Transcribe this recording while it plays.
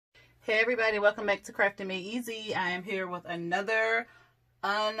Hey everybody, welcome back to Crafting Made Easy. I am here with another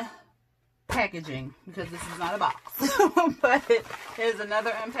unpackaging because this is not a box, but it is another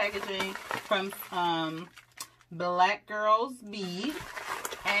unpackaging from Black Girls Bead,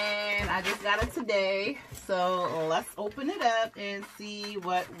 and I just got it today. So let's open it up and see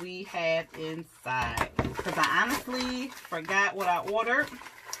what we have inside. Because I honestly forgot what I ordered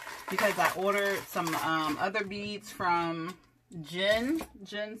because I ordered some other beads from Jen's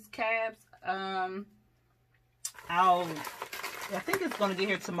Cabs. I think it's going to get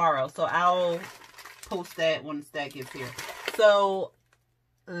here tomorrow, so I'll post that once that gets here. So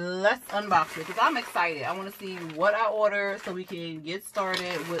let's unbox it because I'm excited. I want to see what I ordered so we can get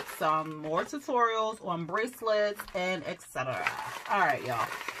started with some more tutorials on bracelets and etc. All right, y'all.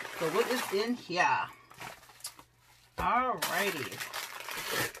 So what is in here? Alrighty.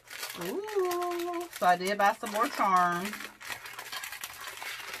 Ooh. So I did buy some more charms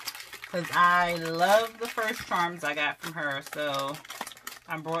because I love the first charms I got from her. So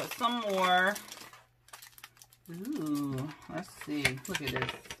I brought some more. Ooh, let's see. Look at this.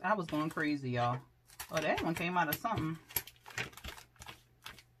 I was going crazy, y'all. Oh, that one came out of something.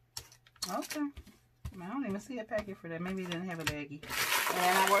 Okay. I don't even see a packet for that. Maybe it didn't have a baggie.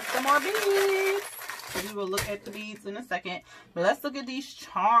 And I brought some more beads. So we will look at the beads in a second. But let's look at these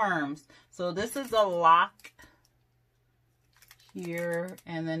charms. So this is a lock here.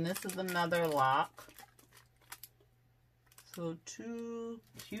 And then this is another lock. So two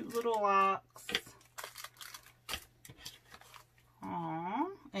cute little locks. Aww.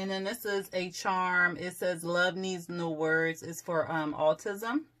 And then this is a charm. It says love needs no words. It's for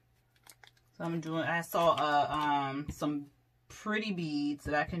autism. So I saw some pretty beads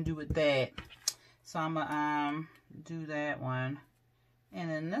that I can do with that. So I'm gonna do that one. And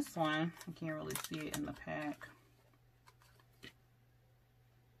then this one, I can't really see it in the pack.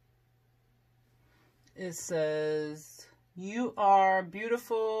 It says you are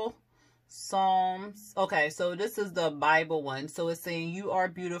beautiful. Psalms. Okay, so this is the Bible one. So it's saying you are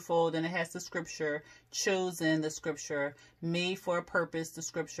beautiful. Then it has the scripture, chosen, the scripture, made for a purpose, the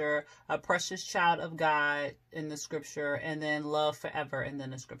scripture, a precious child of God in the scripture, and then love forever, and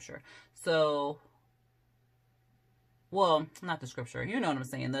then the scripture. So, well, not the scripture. You know what I'm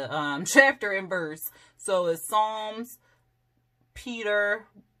saying. The chapter and verse. So it's Psalms, Peter,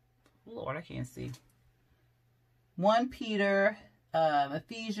 Lord, I can't see. 1 Peter,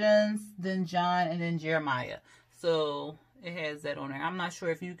 Ephesians, then John, and then Jeremiah. So it has that on there. I'm not sure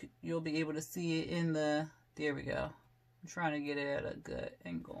if you'll be able to see it in the, there we go. I'm trying to get it at a good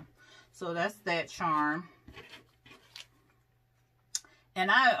angle. So that's that charm. And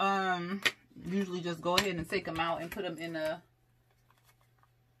I usually just go ahead and take them out and put them in a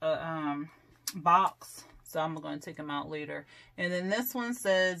box. So I'm going to take them out later. And then this one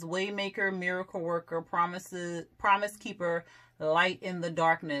says Waymaker, Miracle Worker, Promise Keeper, Light in the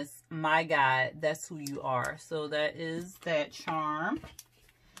Darkness, my God, that's who you are. So that is that charm.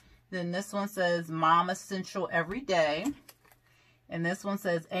 Then this one says Mom Essential Every Day. And this one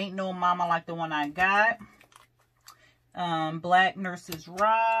says Ain't No Mama Like the One I Got. Black Nurses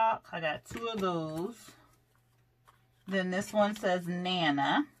Rock. I got 2 of those. Then this one says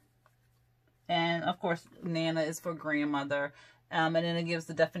Nana. And of course, Nana is for grandmother. And then it gives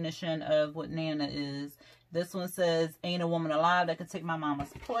the definition of what Nana is. This one says, ain't a woman alive that can take my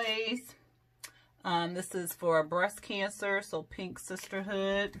mama's place. This is for breast cancer, so pink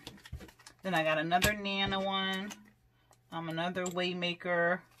sisterhood. Then I got another Nana one. Another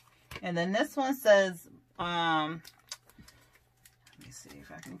Waymaker. And then this one says, let me see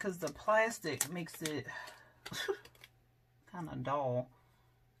if I can, because the plastic makes it kind of dull.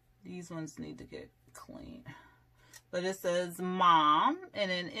 These ones need to get clean. But it says Mom, and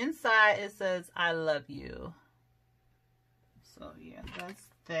then inside it says I love you. So yeah, that's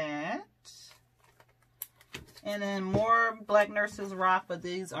that. And then more Black Nurses Rock, but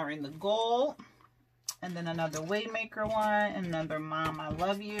these are in the gold. And then another Waymaker one, and another Mom, I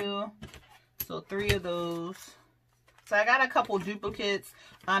love you. So 3 of those. So I got a couple duplicates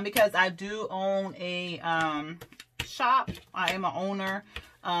because I do own a shop. I am an owner.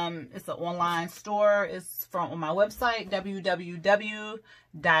 It's an online store. It's on my website,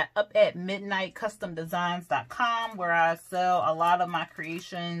 www.upatmidnightcustomdesigns.com, where I sell a lot of my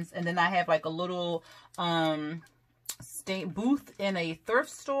creations. And then I have like a little booth in a thrift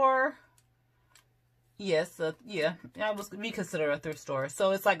store. Yes, yeah, I was be considered a thrift store.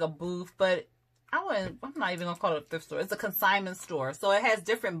 So it's like a booth, but I'm not even gonna call it a thrift store. It's a consignment store. So it has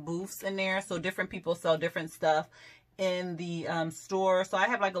different booths in there. So different people sell different stuff in the store. So I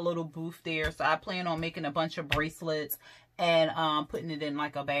have like a little booth there. So I plan on making a bunch of bracelets and putting it in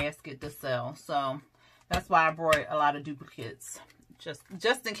like a basket to sell. So that's why I brought a lot of duplicates,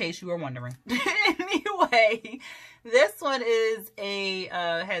 just in case you were wondering. Anyway, this one is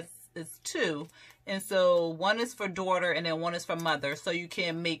is 2. And so one is for daughter and then one is for mother. So you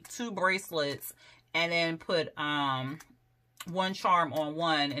can make 2 bracelets and then put one charm on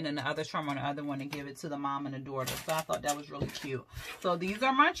one and then the other charm on the other one and give it to the mom and the daughter. So I thought that was really cute. So these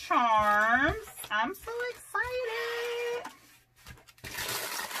are my charms. I'm so excited.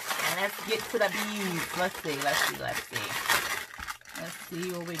 And let's get to the beads. Let's see. Let's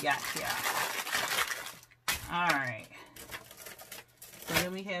see what we got here. Alright. So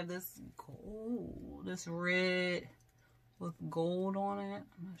then we have this gold, this red with gold on it.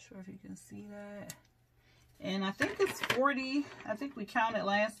 I'm not sure if you can see that. And I think it's 40. I think we counted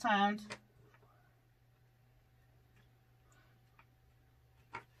last time.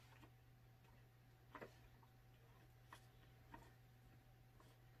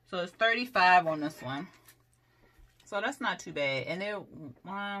 So it's 35 on this one. So that's not too bad. And it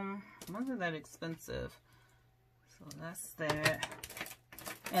wasn't that expensive. So that's that.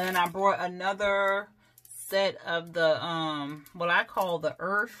 And then I brought another set of the what I call the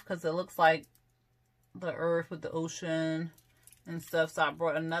earth, because it looks like the earth with the ocean and stuff. So I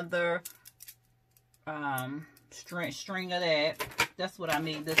brought another string of that. That's what I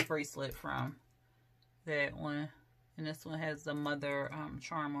made this bracelet from. That one. And this one has the mother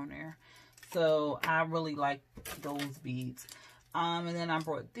charm on there. So I really like those beads. And then I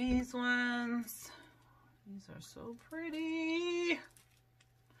brought these ones. These are so pretty.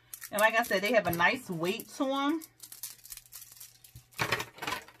 And like I said, they have a nice weight to them.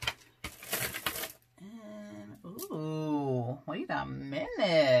 And, ooh, wait a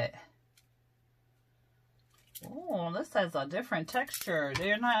minute. Oh, this has a different texture.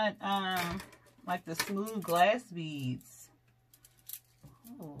 They're not like the smooth glass beads.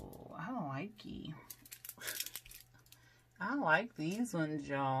 Oh, I like it. I like these ones,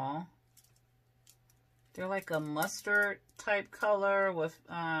 y'all. They're like a mustard type color with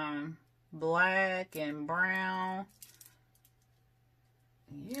black and brown.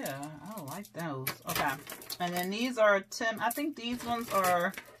 Yeah, I like those. Okay. And then these are 10. I think these ones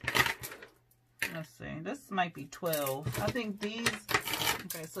are, let's see, this might be 12. I think these,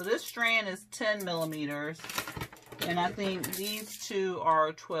 okay, so this strand is 10 millimeters. And I think these two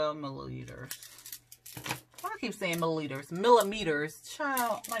are 12 milliliters. I keep saying milliliters. Millimeters.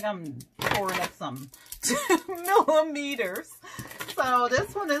 Child, like I'm pouring up something. Millimeters. So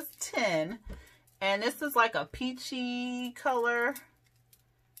this one is 10. And this is like a peachy color.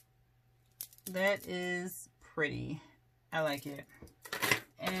 That is pretty. I like it.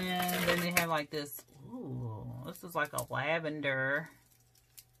 And then they have like this. Ooh, this is like a lavender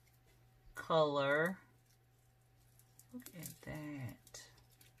color. Look at that.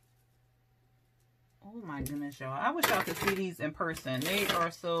 Oh my goodness, y'all. I wish y'all could see these in person. They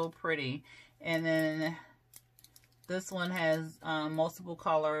are so pretty. And then this one has multiple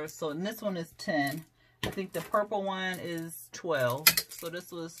colors. So this one is 10. I think the purple one is 12. So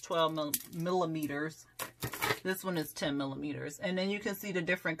this was 12 millimeters. This one is 10 millimeters. And then you can see the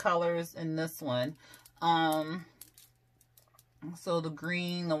different colors in this one. So the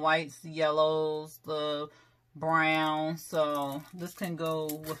green, the whites, the yellows, the brown. So this can go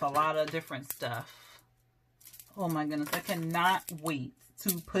with a lot of different stuff. Oh my goodness, I cannot wait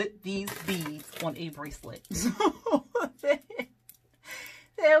to put these beads on a bracelet.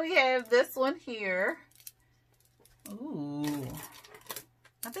 There we have this one here. Ooh,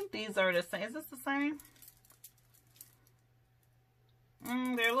 I think these are the same. Is this the same?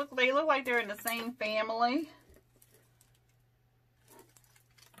 They look like they're in the same family.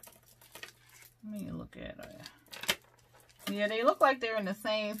 Let me look at it. Yeah, they look like they're in the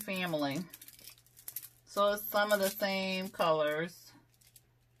same family. So it's some of the same colors.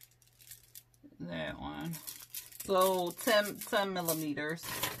 That one. So 10 millimeters.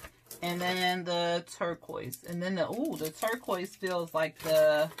 And then the turquoise. And then the turquoise feels like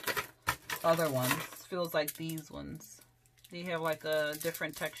the other ones. Feels like these ones. They have like a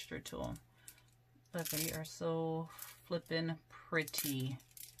different texture to them. But they are so flippin' pretty.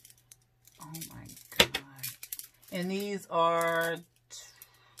 Oh my god. And these are,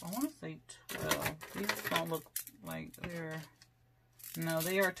 I want to say 12. These don't look like they're, no,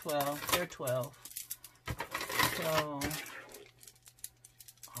 they are 12. They're 12. So,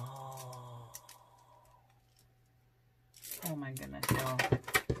 oh my goodness, y'all.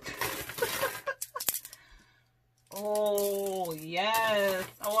 Oh, yes.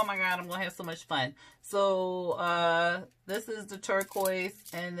 Oh my god, I'm going to have so much fun. So, this is the turquoise,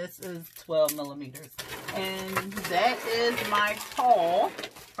 and this is 12 millimeters. And that is my haul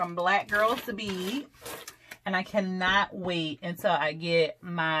from Black Girls to Bead. And I cannot wait until I get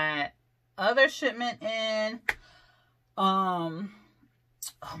my other shipment in.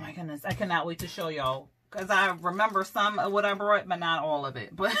 Oh my goodness, I cannot wait to show y'all, because I remember some of what I brought, but not all of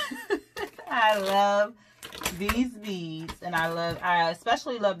it. But I love these beads, and I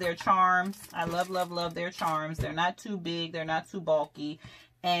especially love their charms. I love their charms. They're not too big, they're not too bulky,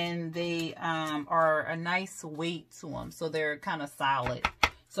 and they are a nice weight to them, so they're kind of solid.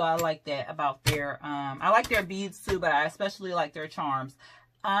 So I like that about their I like their beads too, but I especially like their charms.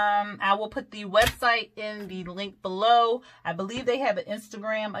 I will put the website in the link below. I believe they have an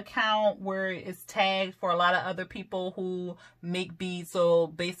Instagram account where it's tagged for a lot of other people who make beads. So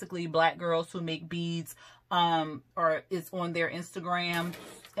basically Black girls who make beads, or it's on their Instagram.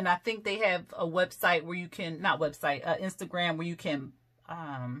 And I think they have a website where you can, Instagram where you can,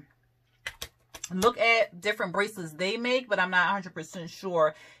 look at different bracelets they make, but I'm not 100%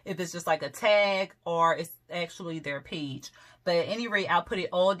 sure if it's just like a tag or it's actually their page. But at any rate, I'll put it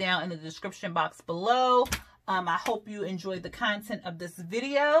all down in the description box below. I hope you enjoyed the content of this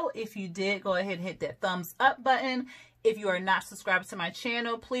video. If you did, go ahead and hit that thumbs up button. If you are not subscribed to my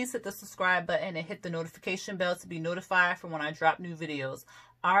channel, please hit the subscribe button and hit the notification bell to be notified for when I drop new videos.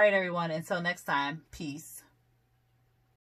 All right, everyone, until next time, peace.